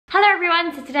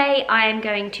everyone, so today I am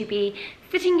going to be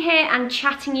sitting here and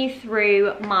chatting you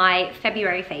through my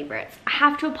February favourites. I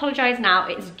have to apologise now,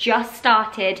 it's just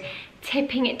started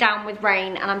tipping it down with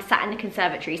rain and I'm sat in the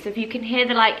conservatory, so if you can hear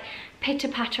the like pitter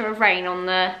patter of rain on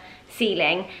the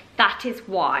ceiling, that is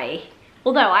why.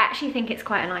 Although I actually think it's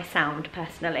quite a nice sound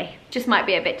personally. Just might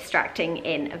be a bit distracting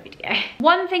in a video.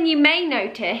 One thing you may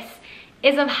notice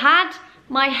is I've had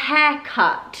my hair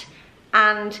cut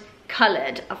and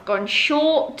coloured. I've gone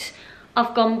short,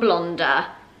 I've gone blonder.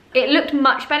 It looked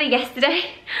much better yesterday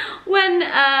when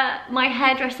my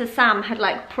hairdresser Sam had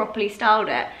like properly styled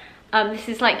it. This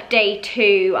is like day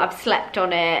 2, I've slept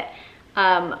on it,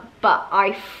 but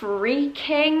I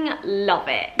freaking love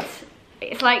it.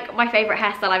 It's like my favourite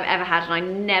hairstyle I've ever had, and I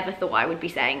never thought I would be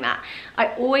saying that. I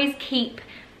always keep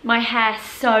my hair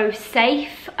so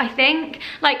safe, I think.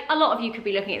 Like, a lot of you could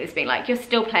be looking at this being like, you're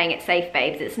still playing it safe,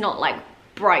 babes. It's not like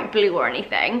bright blue or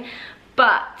anything.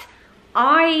 But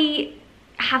I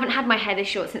haven't had my hair this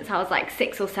short since I was like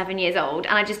 6 or 7 years old,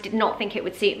 and I just did not think it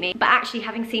would suit me. But actually,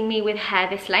 having seen me with hair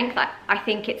this length, I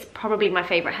think it's probably my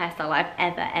favourite hairstyle I've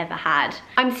ever had.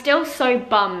 I'm still so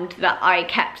bummed that I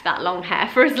kept that long hair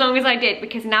for as long as I did,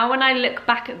 because now when I look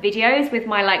back at videos with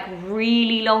my like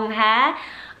really long hair,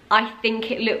 I think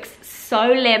it looks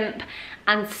so limp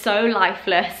and so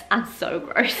lifeless and so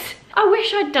gross. I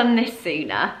wish I'd done this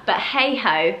sooner, but hey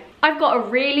ho. I've got a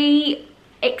really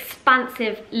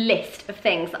expansive list of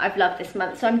things that I've loved this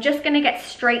month, so I'm just gonna get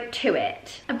straight to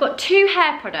it. I've got 2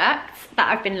 hair products that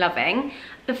I've been loving.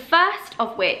 The first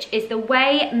of which is the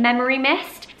Way Memory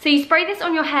Mist. So you spray this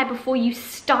on your hair before you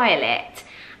style it,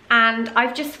 and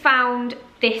I've just found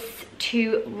this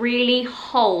to really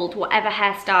hold whatever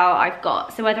hairstyle I've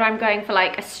got. So whether I'm going for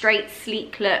like a straight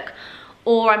sleek look,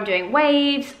 or I'm doing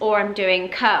waves, or I'm doing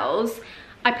curls,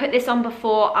 I put this on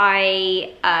before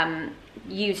I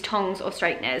use tongs or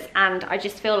straighteners, and I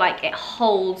just feel like it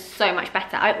holds so much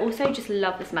better. I also just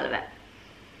love the smell of it.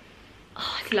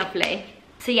 Oh, it's lovely.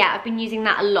 So yeah, I've been using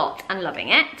that a lot and loving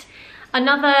it.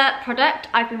 Another product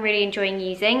I've been really enjoying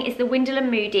using is the Windle &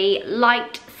 Moody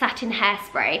Light Satin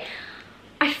Hairspray.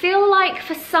 I feel like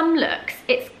for some looks,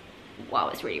 wow,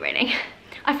 it's really raining.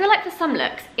 I feel like for some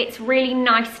looks, it's really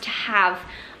nice to have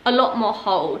a lot more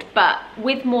hold, but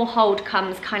with more hold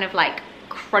comes kind of like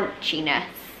crunchiness.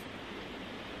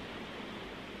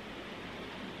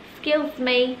 Excuse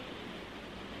me,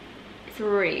 it's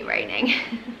really raining.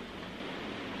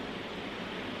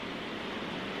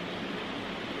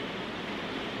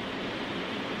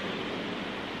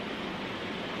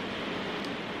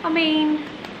 I mean,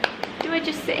 do I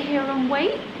just sit here and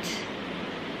wait?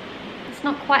 It's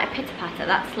not quite a pitter patter,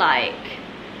 that's like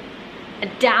a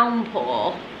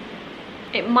downpour.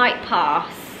 It might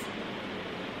pass.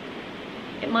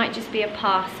 It might just be a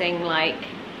passing like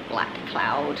black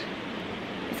cloud.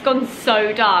 It's gone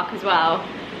so dark as well.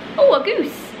 Oh, a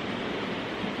goose.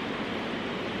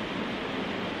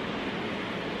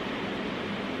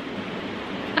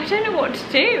 I don't know what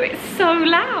to do, it's so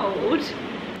loud.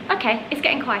 Okay, it's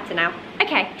getting quieter now.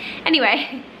 Okay,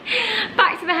 anyway,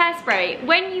 back to the hairspray.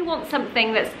 When you want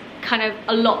something that's kind of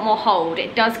a lot more hold,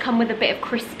 it does come with a bit of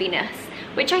crispiness,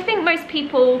 which I think most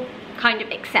people kind of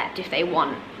accept if they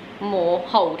want more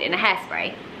hold in a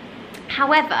hairspray.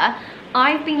 However,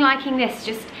 I've been liking this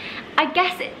just, I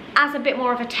guess as a bit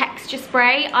more of a texture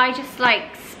spray. I just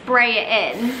like spray it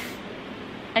in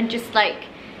and just like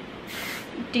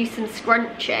do some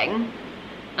scrunching,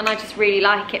 and I just really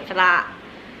like it for that.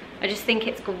 I just think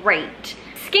it's great.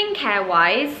 Skincare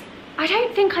wise, I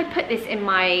don't think I put this in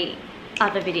my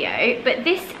other video, but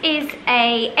this is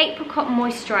a apricot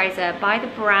moisturizer by the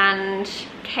brand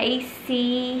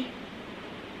KCSI.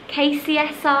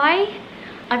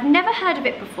 I've never heard of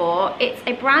it before. It's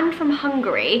a brand from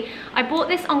Hungary. I bought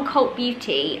this on Cult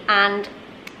Beauty and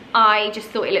I just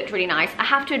thought it looked really nice. I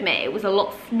have to admit it was a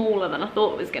lot smaller than I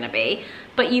thought it was gonna be,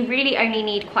 but you really only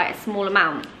need quite a small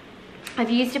amount. I've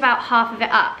used about half of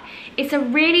it up. It's a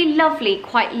really lovely,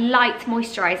 quite light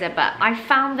moisturizer, but I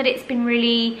found that it's been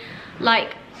really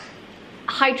like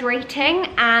hydrating,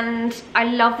 and I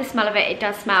love the smell of it. It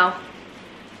does smell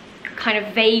kind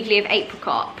of vaguely of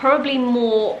apricot, probably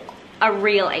more a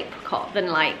real apricot than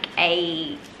like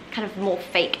a kind of more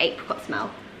fake apricot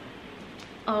smell.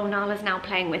 Oh, Nala's now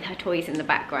playing with her toys in the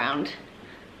background.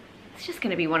 It's just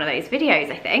gonna be one of those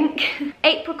videos, I think.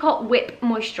 Apricot Whip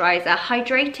Moisturizer,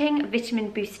 hydrating, vitamin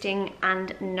boosting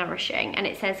and nourishing, and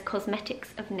it says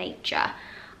cosmetics of nature.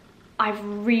 I've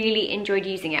really enjoyed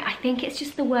using it. I think it's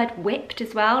just the word whipped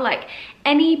as well. Like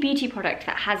any beauty product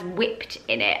that has whipped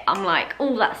in it, I'm like,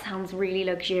 oh, that sounds really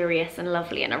luxurious and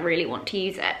lovely and I really want to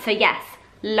use it. So yes,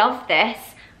 love this.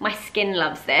 My skin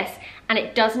loves this, and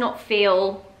it does not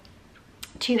feel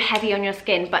too heavy on your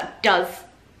skin, but does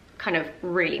kind of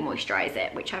really moisturize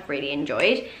it, which I've really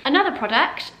enjoyed. Another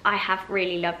product I have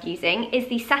really loved using is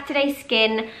the Saturday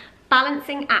Skin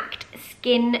Balancing Act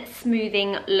Skin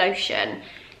Smoothing Lotion.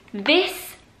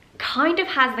 This kind of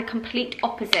has the complete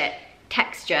opposite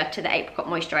texture to the Apricot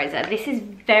Moisturizer. This is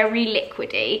very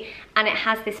liquidy, and it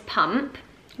has this pump.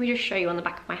 Let me just show you on the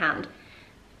back of my hand.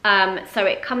 So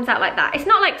it comes out like that. It's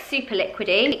not like super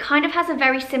liquidy. It kind of has a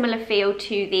very similar feel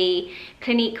to the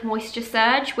Clinique Moisture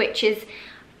Surge, which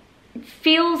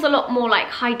feels a lot more like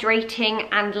hydrating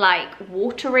and like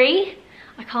watery.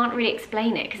 I can't really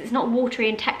explain it because it's not watery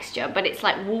in texture, but it's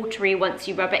like watery once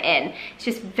you rub it in. It's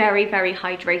just very, very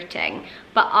hydrating.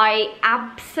 But I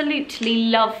absolutely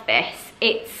love this.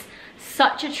 It's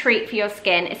such a treat for your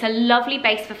skin. It's a lovely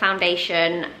base for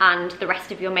foundation and the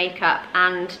rest of your makeup,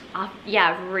 and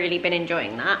yeah, I've really been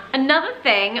enjoying that. Another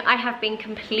thing I have been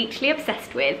completely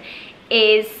obsessed with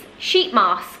is sheet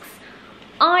masks.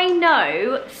 I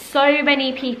know so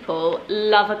many people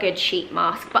love a good sheet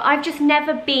mask, but I've just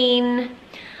never been,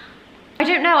 I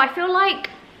don't know, I feel like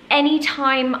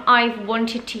anytime I've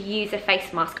wanted to use a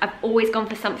face mask, I've always gone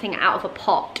for something out of a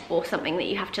pot or something that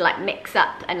you have to like mix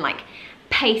up and like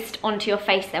paste onto your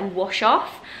face then wash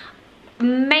off.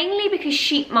 Mainly because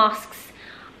sheet masks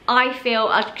I feel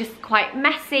are just quite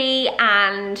messy,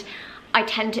 and I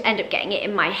tend to end up getting it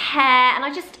in my hair, and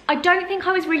I don't think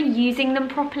I was really using them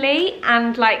properly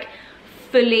and like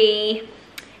fully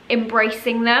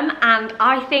embracing them. And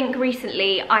I think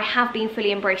recently I have been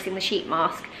fully embracing the sheet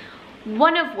mask,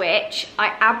 one of which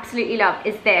I absolutely love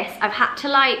is this. I've had to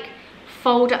like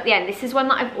fold up the end. This is one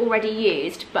that I've already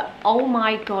used, but oh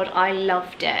my god, I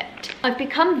loved it. I've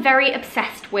become very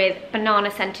obsessed with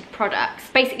banana scented products.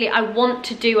 Basically, I want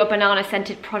to do a banana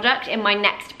scented product in my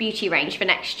next beauty range for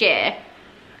next year.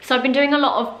 So I've been doing a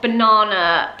lot of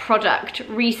banana product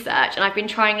research, and I've been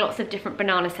trying lots of different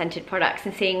banana scented products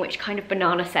and seeing which kind of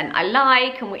banana scent I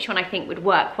like and which one I think would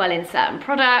work well in certain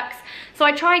products. So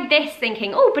I tried this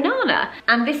thinking, oh, banana,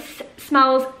 and this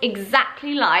smells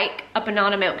exactly like a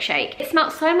banana milkshake. It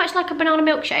smelled so much like a banana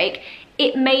milkshake,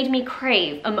 it made me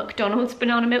crave a McDonald's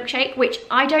banana milkshake, which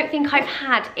I don't think I've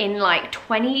had in like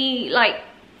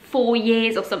 4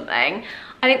 years or something.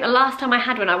 I think the last time I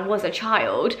had one I was a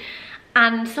child.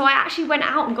 And so I actually went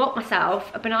out and got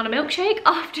myself a banana milkshake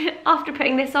after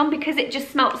putting this on, because it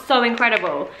just smelled so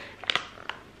incredible.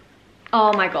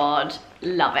 Oh my god,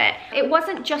 love it. It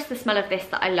wasn't just the smell of this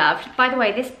that I loved. By the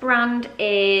way, this brand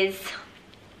is,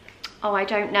 oh, I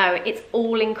don't know, it's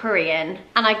all in Korean.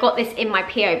 And I got this in my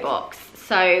PO box.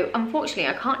 So unfortunately,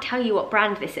 I can't tell you what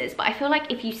brand this is, but I feel like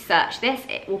if you search this,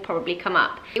 it will probably come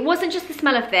up. It wasn't just the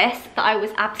smell of this that I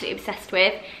was absolutely obsessed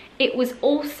with. It was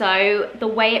also the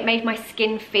way it made my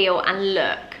skin feel and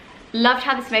look. Loved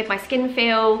how this made my skin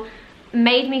feel,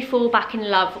 made me fall back in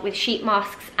love with sheet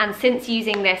masks, and since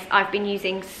using this, I've been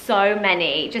using so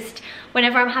many. Just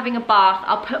whenever I'm having a bath,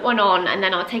 I'll put one on and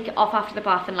then I'll take it off after the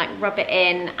bath and like rub it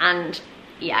in, and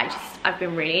yeah, I've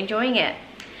been really enjoying it.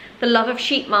 The love of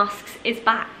sheet masks is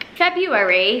back.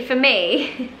 February, for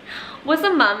me, was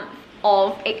a month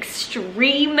of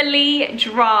extremely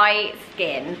dry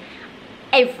skin.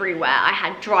 Everywhere. I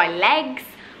had dry legs,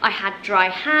 I had dry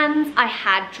hands, I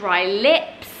had dry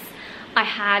lips, I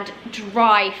had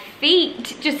dry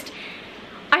feet. Just,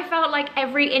 I felt like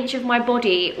every inch of my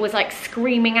body was like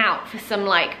screaming out for some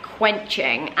like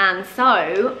quenching, and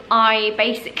so I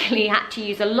basically had to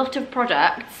use a lot of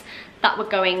products that were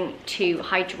going to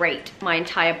hydrate my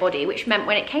entire body, which meant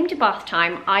when it came to bath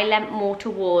time, I leant more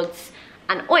towards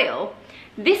an oil.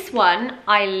 This one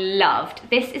I loved.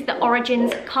 This is the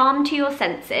Origins Calm to Your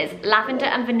Senses Lavender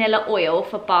and Vanilla Oil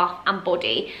for Bath and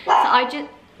Body. So I just,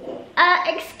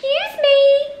 excuse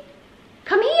me,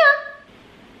 come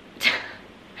here.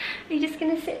 Are you just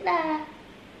gonna sit there?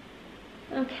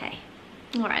 Okay,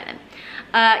 all right then.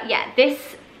 Yeah,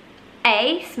 this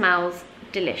smells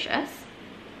delicious.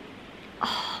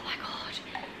 Oh my god.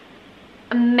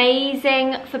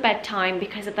 Amazing for bedtime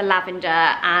because of the lavender,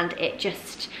 and it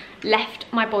just left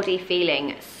my body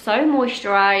feeling so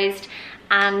moisturized,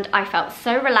 and I felt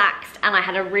so relaxed, and I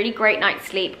had a really great night's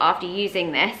sleep after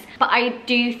using this. But I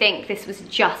do think this was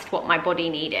just what my body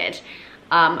needed.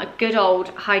 A good old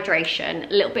hydration,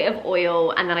 a little bit of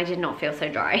oil, and then I did not feel so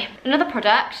dry. Another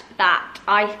product that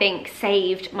I think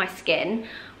saved my skin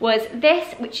was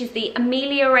this, which is the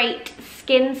Ameliorate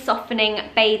Skin Softening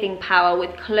Bathing Power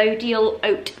with Colloidal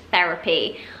Oat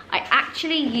Therapy. I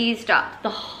actually used up the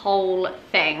whole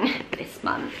thing this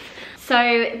month.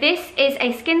 So this is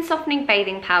a skin softening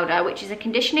bathing powder, which is a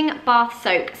conditioning bath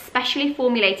soak specially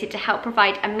formulated to help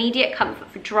provide immediate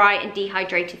comfort for dry and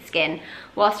dehydrated skin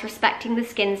whilst respecting the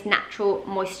skin's natural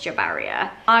moisture barrier.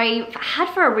 I've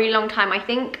had for a really long time. I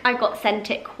think I got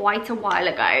sent it quite a while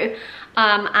ago,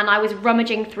 and I was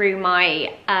rummaging through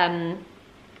my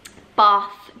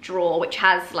bath drawer, which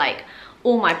has like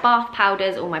all my bath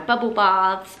powders, all my bubble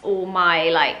baths, all my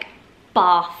like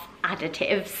bath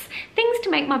additives, things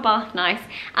to make my bath nice,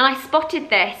 and I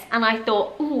spotted this and I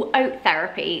thought, ooh, oat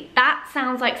therapy, that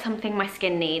sounds like something my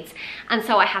skin needs. And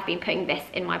so I have been putting this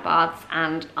in my baths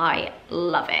and I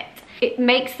love it. It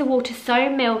makes the water so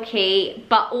milky,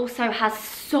 but also has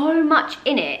so much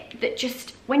in it that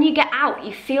just when you get out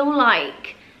you feel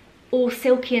like all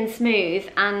silky and smooth,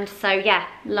 and so yeah,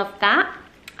 love that.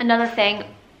 Another thing,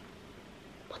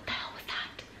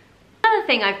 Another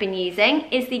thing I've been using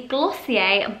is the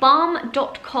Glossier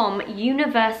Balm.com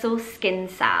Universal Skin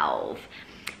Salve.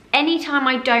 Anytime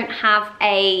I don't have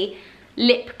a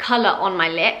lip colour on my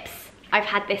lips, I've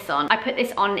had this on. I put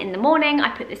this on in the morning, I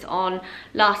put this on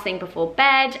last thing before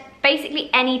bed. Basically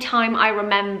anytime I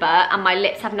remember and my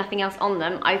lips have nothing else on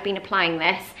them, I've been applying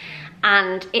this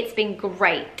and it's been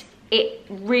great. It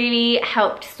really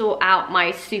helped sort out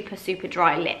my super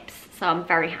dry lips, so I'm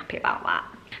very happy about that.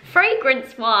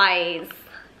 Fragrance wise,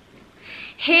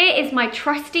 here is my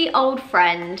trusty old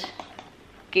friend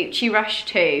Gucci Rush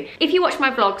 2. If you watch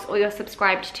my vlogs or you're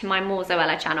subscribed to my More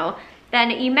Zoella channel, then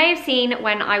you may have seen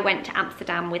when I went to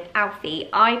Amsterdam with Alfie,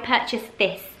 I purchased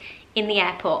this in the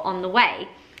airport on the way.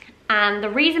 And the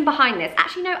reason behind this,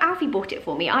 actually no, Alfie bought it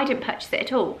for me, I didn't purchase it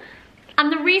at all.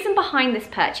 And the reason behind this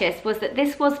purchase was that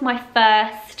this was my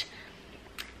first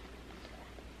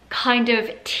kind of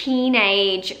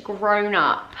teenage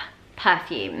grown-up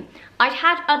perfume. I'd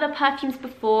had other perfumes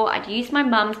before, I'd used my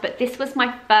mum's, but this was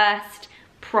my first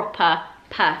proper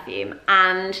perfume,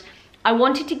 and I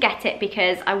wanted to get it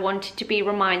because I wanted to be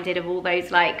reminded of all those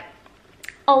like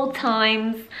old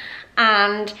times,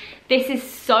 and this is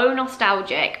so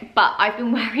nostalgic, but I've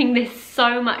been wearing this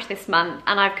so much this month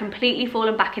and I've completely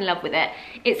fallen back in love with it.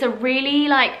 It's a really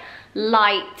like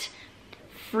light,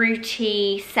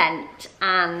 fruity scent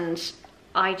and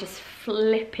I just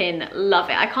flipping love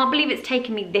it. I can't believe it's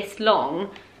taken me this long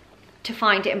to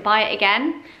find it and buy it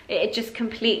again. It just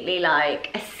completely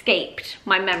like escaped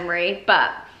my memory,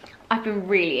 but I've been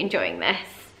really enjoying this.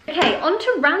 Okay, on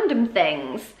to random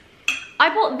things. I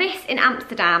bought this in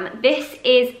Amsterdam. This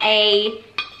is a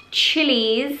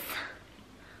Chili's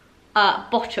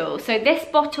bottle. So this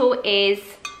bottle is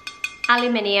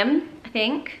aluminium, I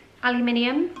think.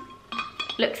 Aluminium.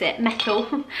 Looks it, metal.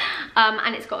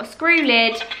 And it's got a screw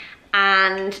lid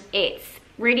and it's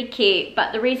really cute.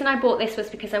 But the reason I bought this was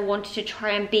because I wanted to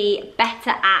try and be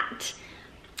better at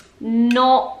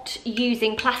not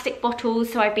using plastic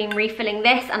bottles, so I've been refilling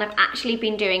this and I've actually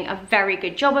been doing a very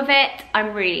good job of it.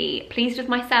 I'm really pleased with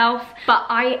myself, but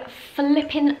I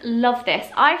flipping love this.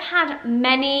 I've had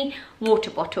many water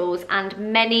bottles and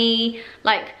many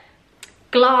like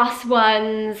glass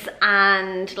ones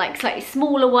and like slightly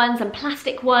smaller ones and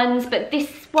plastic ones, but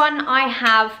this one I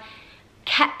have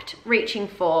kept reaching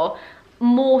for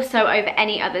more so over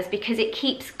any others because it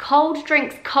keeps cold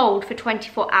drinks cold for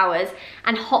 24 hours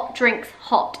and hot drinks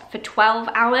hot for 12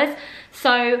 hours.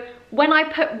 So when I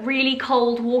put really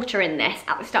cold water in this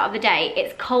at the start of the day,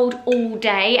 it's cold all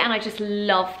day and I just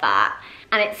love that.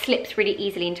 And it slips really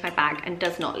easily into my bag and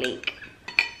does not leak.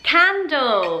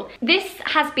 Candle. This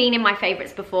has been in my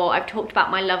favorites before. I've talked about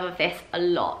my love of this a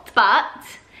lot, but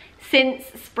since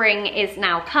spring is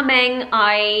now coming,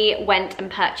 I went and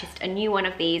purchased a new one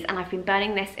of these and I've been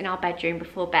burning this in our bedroom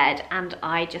before bed and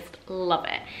I just love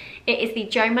it. It is the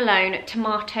Jo Malone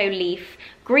tomato leaf,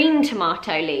 green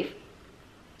tomato leaf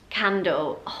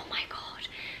candle. Oh my God.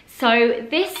 So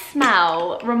this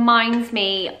smell reminds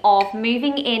me of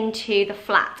moving into the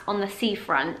flat on the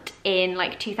seafront in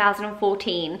like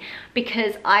 2014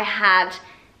 because I had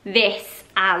this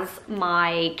as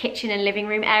my kitchen and living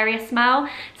room area smell.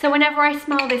 So whenever I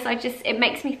smell this, it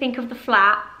makes me think of the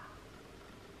flat,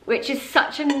 which is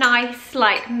such a nice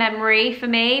like memory for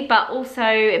me, but also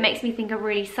it makes me think of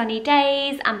really sunny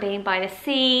days and being by the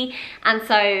sea. And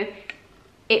so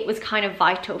it was kind of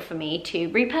vital for me to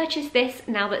repurchase this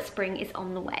now that spring is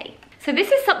on the way. So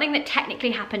this is something that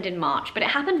technically happened in March, but it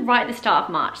happened right at the start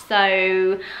of March,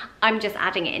 so I'm just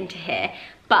adding it into here.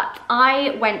 But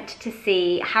I went to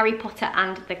see Harry Potter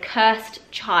and the Cursed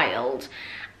Child,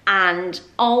 and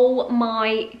oh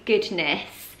my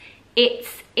goodness,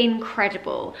 it's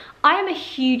incredible. I am a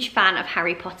huge fan of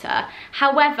Harry Potter.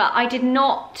 However, I did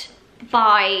not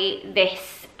buy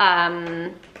this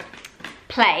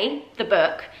play, the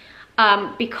book,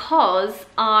 because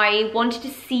I wanted to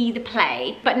see the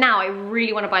play, but now I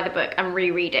really want to buy the book and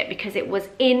reread it because it was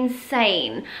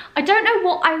insane. I don't know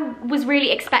what I was really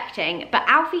expecting, but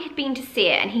Alfie had been to see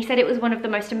it and he said it was one of the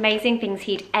most amazing things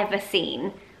he'd ever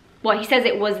seen. Well, he says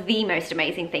it was the most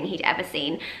amazing thing he'd ever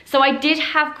seen. So I did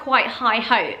have quite high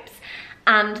hopes,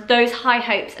 and those high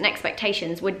hopes and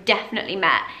expectations were definitely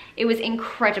met. It was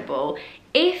incredible.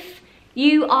 If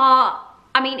you are,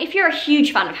 I mean, if you're a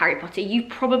huge fan of Harry Potter, you've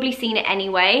probably seen it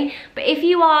anyway, but if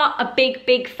you are a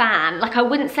big fan, like, I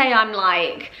wouldn't say I'm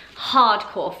like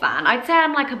hardcore fan. I'd say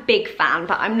I'm like a big fan,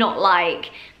 but I'm not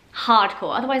like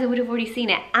hardcore. Otherwise I would have already seen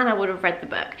it and I would have read the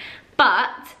book.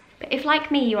 But if,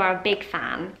 like me, you are a big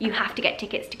fan, you have to get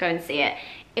tickets to go and see it.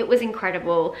 It was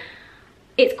incredible.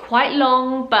 It's quite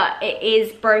long, but it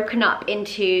is broken up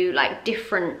into like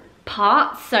different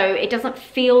parts, so it doesn't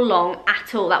feel long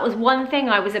at all. That was one thing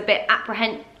I was a bit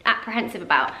apprehensive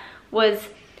about, was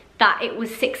that it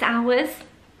was 6 hours.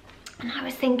 And I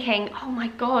was thinking, oh my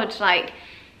God, like,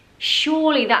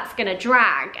 surely that's gonna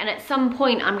drag, and at some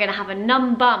point I'm gonna have a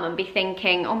numb bum and be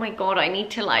thinking, oh my God, I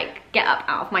need to like get up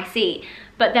out of my seat.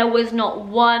 But there was not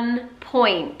one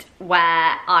point where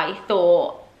I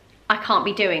thought, I can't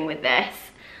be doing with this.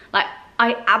 Like,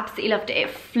 I absolutely loved it. It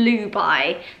flew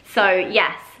by. So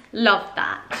yes, loved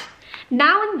that.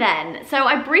 Now and then, so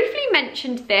I briefly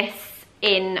mentioned this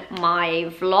in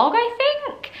my vlog, I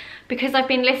think, because I've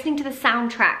been listening to the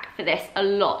soundtrack for this a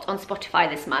lot on Spotify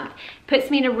this month.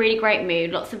 Puts me in a really great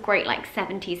mood, lots of great like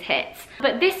 70s hits.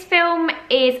 But this film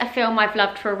is a film I've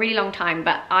loved for a really long time,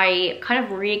 but I kind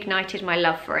of reignited my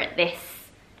love for it this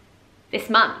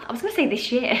month. I was gonna say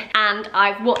this year. And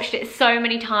I've watched it so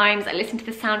many times. I listen to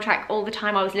the soundtrack all the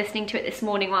time. I was listening to it this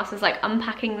morning whilst I was like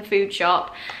unpacking the food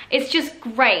shop. It's just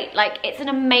great. Like, it's an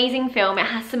amazing film. It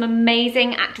has some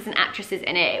amazing actors and actresses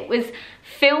in it. It was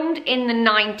filmed in the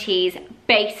 90s,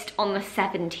 based on the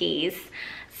 70s.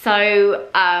 So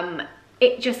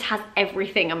it just has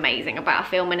everything amazing about a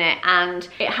film in it, and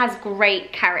it has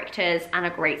great characters and a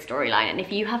great storyline. And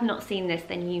if you have not seen this,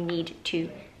 then you need to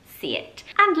see it.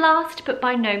 And last but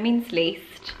by no means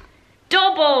least,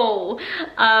 Dobble.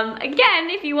 Again,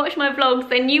 if you watch my vlogs,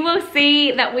 then you will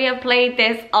see that we have played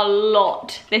this a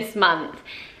lot this month.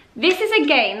 This is a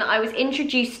game that I was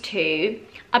introduced to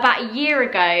about a year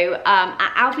ago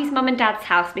at Alfie's mum and dad's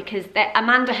house, because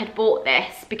Amanda had bought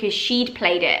this because she'd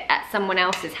played it at someone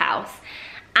else's house.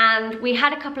 And we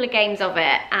had a couple of games of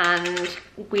it and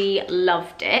we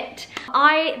loved it.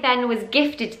 I then was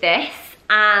gifted this,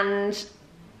 and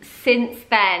since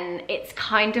then it's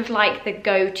kind of like the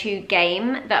go-to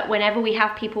game that whenever we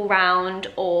have people round,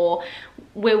 or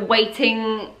we're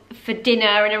waiting for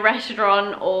dinner in a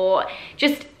restaurant, or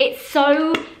just, it's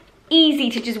so easy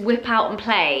to just whip out and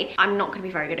play. I'm not going to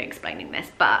be very good at explaining this,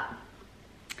 but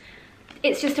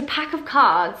it's just a pack of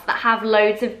cards that have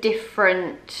loads of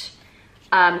different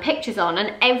pictures on,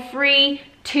 and every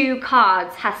 2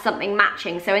 cards has something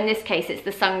matching. So in this case it's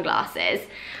the sunglasses,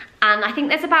 and I think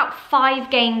there's about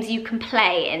 5 games you can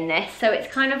play in this. So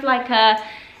it's kind of like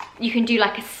you can do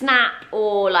like a snap,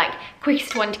 or like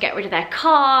quickest one to get rid of their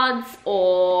cards,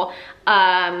 or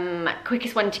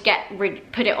quickest one to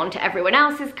put it onto everyone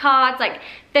else's cards. Like,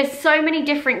 there's so many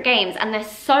different games, and they're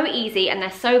so easy and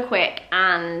they're so quick,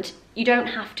 and you don't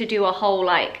have to do a whole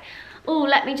like, oh,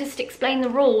 let me just explain the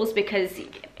rules, because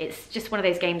it's just one of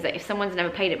those games that if someone's never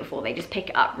played it before, they just pick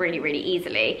it up really, really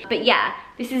easily. But yeah,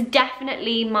 this is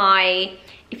definitely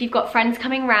if you've got friends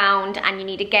coming round and you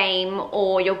need a game,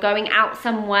 or you're going out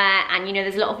somewhere and you know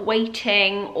there's a lot of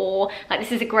waiting, or like,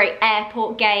 this is a great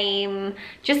airport game.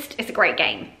 Just, it's a great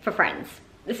game for friends.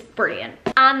 It's brilliant.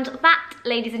 And that,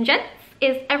 ladies and gents,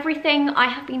 is everything I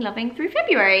have been loving through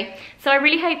February. So I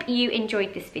really hope you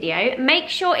enjoyed this video. Make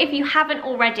sure, if you haven't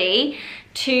already,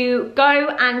 to go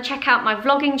and check out my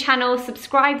vlogging channel,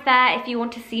 subscribe there if you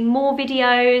want to see more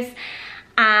videos,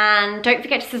 and don't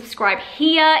forget to subscribe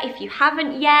here if you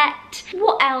haven't yet.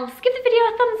 What else? Give the video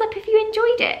a thumbs up if you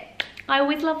enjoyed it. I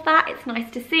always love that, it's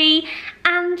nice to see.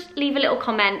 And leave a little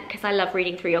comment, because I love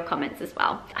reading through your comments as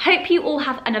well. I hope you all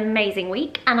have an amazing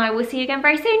week, and I will see you again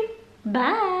very soon.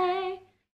 Bye.